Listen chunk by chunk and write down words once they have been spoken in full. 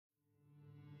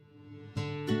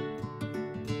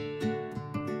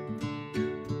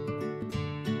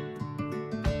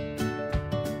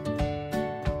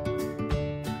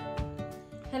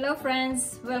Hello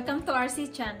friends, welcome to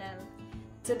RC channel.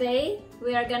 Today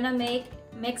we are gonna make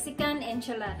Mexican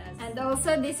enchiladas, and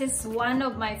also this is one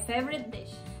of my favorite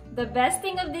dish. The best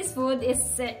thing of this food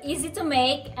is easy to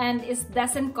make and it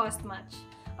doesn't cost much.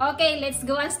 Okay, let's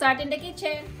go and start in the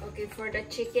kitchen. Okay, for the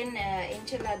chicken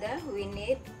enchilada we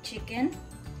need chicken,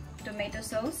 tomato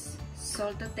sauce,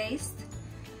 salt to taste,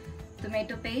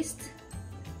 tomato paste,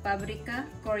 paprika,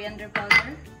 coriander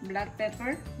powder, black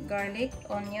pepper, garlic,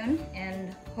 onion,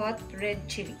 and hot red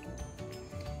chili,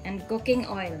 and cooking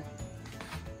oil.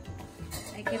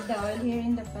 I keep the oil here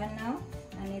in the pan now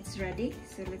and it's ready,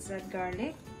 so let's add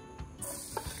garlic.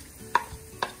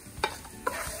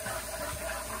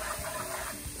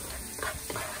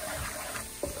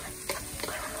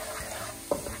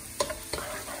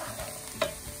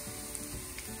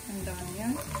 And the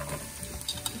onion.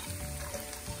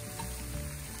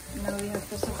 Now we have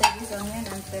to saute this onion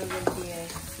until it will be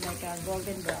like a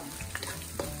golden brown.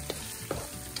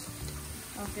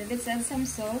 Okay, let's add some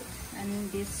salt,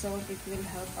 and this salt it will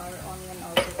help our onion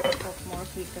also to cook more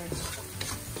quicker.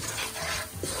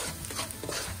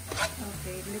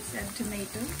 Okay, let's add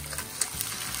tomato.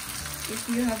 If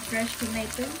you have fresh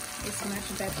tomato, it's much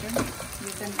better.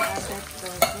 You can add that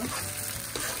also.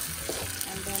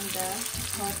 And then the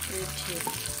hot red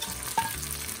chili.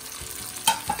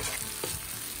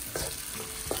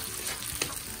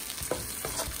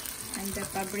 And the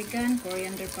paprika and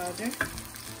coriander powder,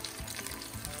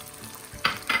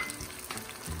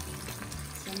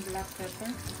 some black pepper,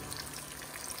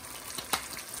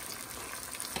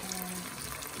 and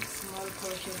a small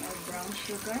portion of brown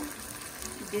sugar.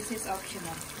 This is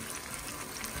optional,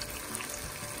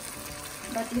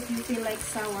 but if you feel like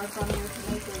sour from your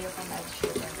tomato, you can add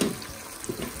sugar.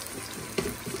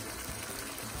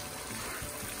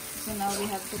 So now we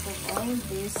have to cook all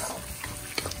this,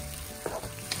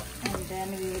 and then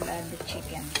we will add the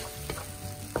chicken.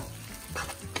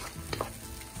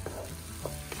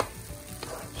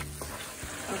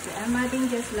 Okay, I'm adding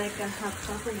just like a half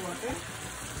cup of water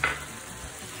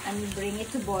and bring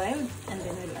it to boil, and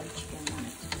then we'll add chicken on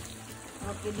it.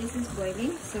 Okay, this is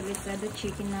boiling, so let's add the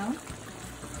chicken now.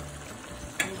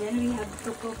 And then we have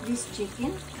to cook this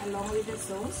chicken along with the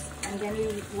sauce, and then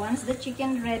once the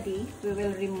chicken ready, we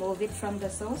will remove it from the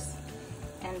sauce,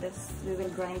 and we will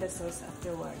grind the sauce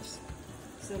afterwards.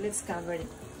 So let's cover it.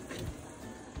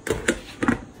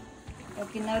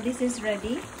 Okay, now this is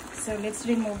ready, so let's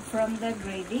remove from the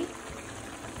gravy,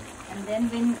 and then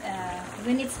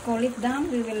when it's cooled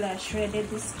down, we will shred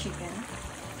this chicken.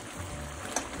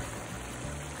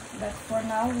 But for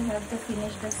now we have to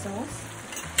finish the sauce,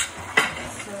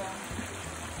 so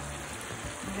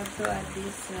we have to add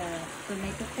this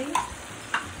tomato paste.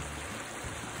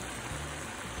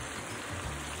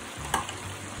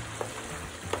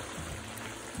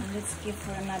 Let's keep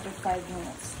for another 5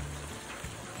 minutes.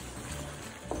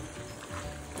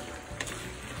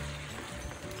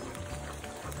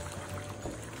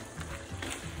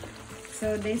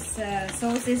 So this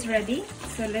sauce is ready.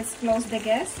 So let's close the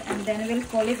gas, and then we'll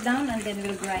cool it down, and then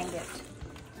we'll grind it.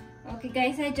 Okay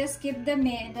guys, I just keep the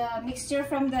mixture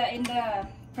from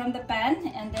the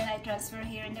pan, and then I transfer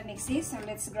here in the mixie. So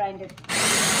let's grind it.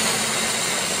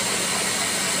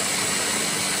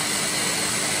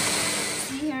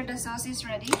 Here the sauce is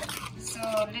ready, so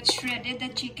let's shred the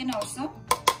chicken also.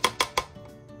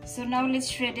 So now let's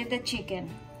shred the chicken.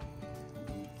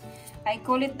 I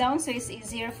cool it down so it's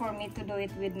easier for me to do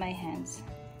it with my hands.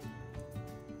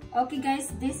 Okay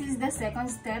guys, this is the second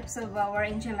steps of our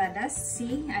enchiladas.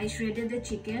 See, I shredded the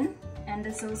chicken and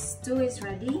the sauce too is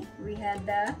ready. We had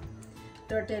the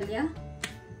tortilla,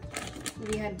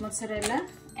 we had mozzarella,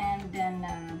 and then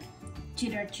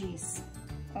cheddar cheese.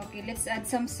 Okay, let's add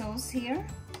some sauce here,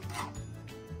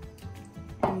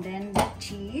 and then the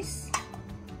cheese,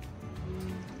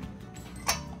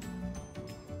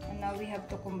 and now we have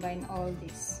to combine all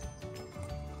this.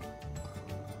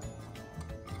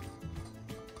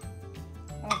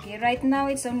 Okay, right now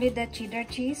it's only the cheddar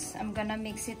cheese. I'm gonna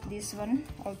mix this one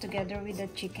all together with the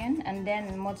chicken, and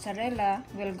then mozzarella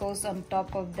will goes on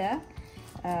top of the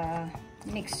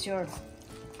mixture.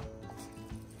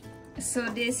 So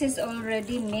this is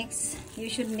already mixed. You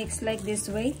should mix like this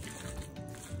way.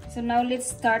 So now let's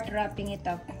start wrapping it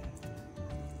up.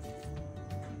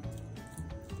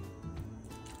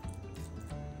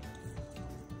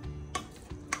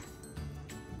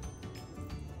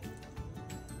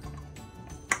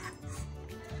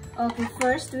 Okay,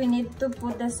 first we need to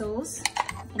put the sauce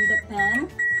in the pan,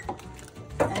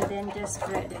 and then just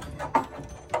spread it.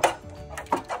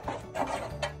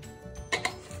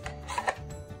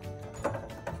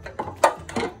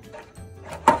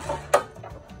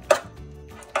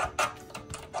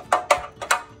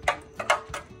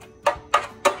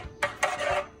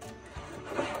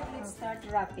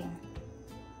 wrapping.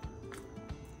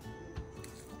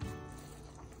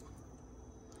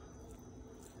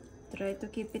 Try to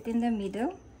keep it in the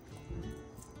middle.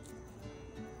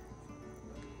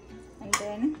 And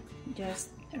then just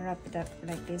wrap it up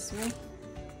like this way.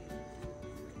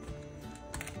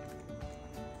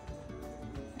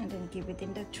 And then keep it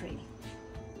in the tray.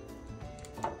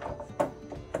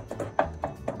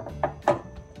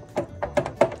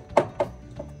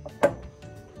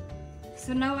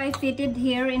 So now I fit it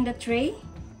here in the tray,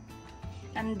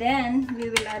 and then we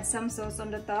will add some sauce on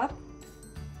the top.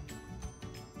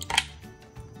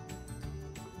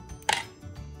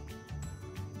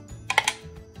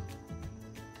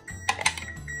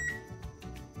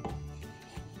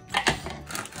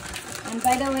 And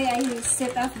by the way, I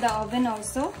set off the oven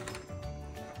also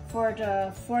for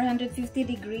the 450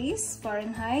 degrees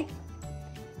Fahrenheit,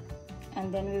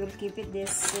 and then we will keep it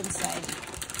this inside.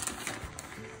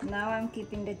 Now I'm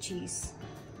keeping the cheese.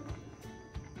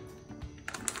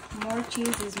 More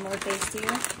cheese is more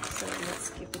tastier, so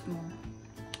let's keep it more.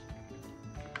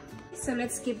 So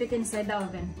let's keep it inside the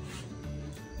oven.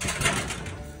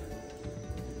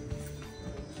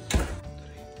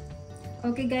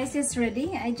 Okay guys, it's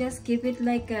ready. I just keep it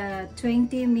like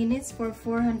 20 minutes for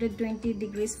 420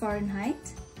 degrees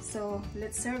Fahrenheit. So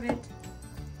let's serve it.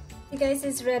 Okay guys,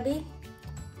 it's ready.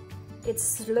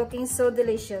 It's looking so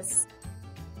delicious.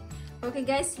 Okay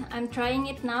guys, I'm trying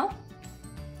it now.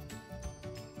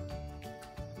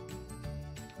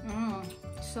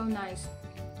 So nice.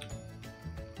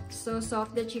 So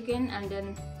soft the chicken, and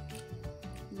then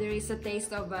there is a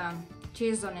taste of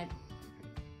cheese on it.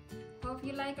 Hope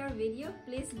you like our video.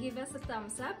 Please give us a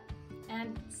thumbs up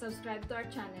and subscribe to our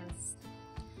channels.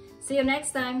 See you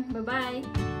next time. Bye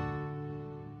bye.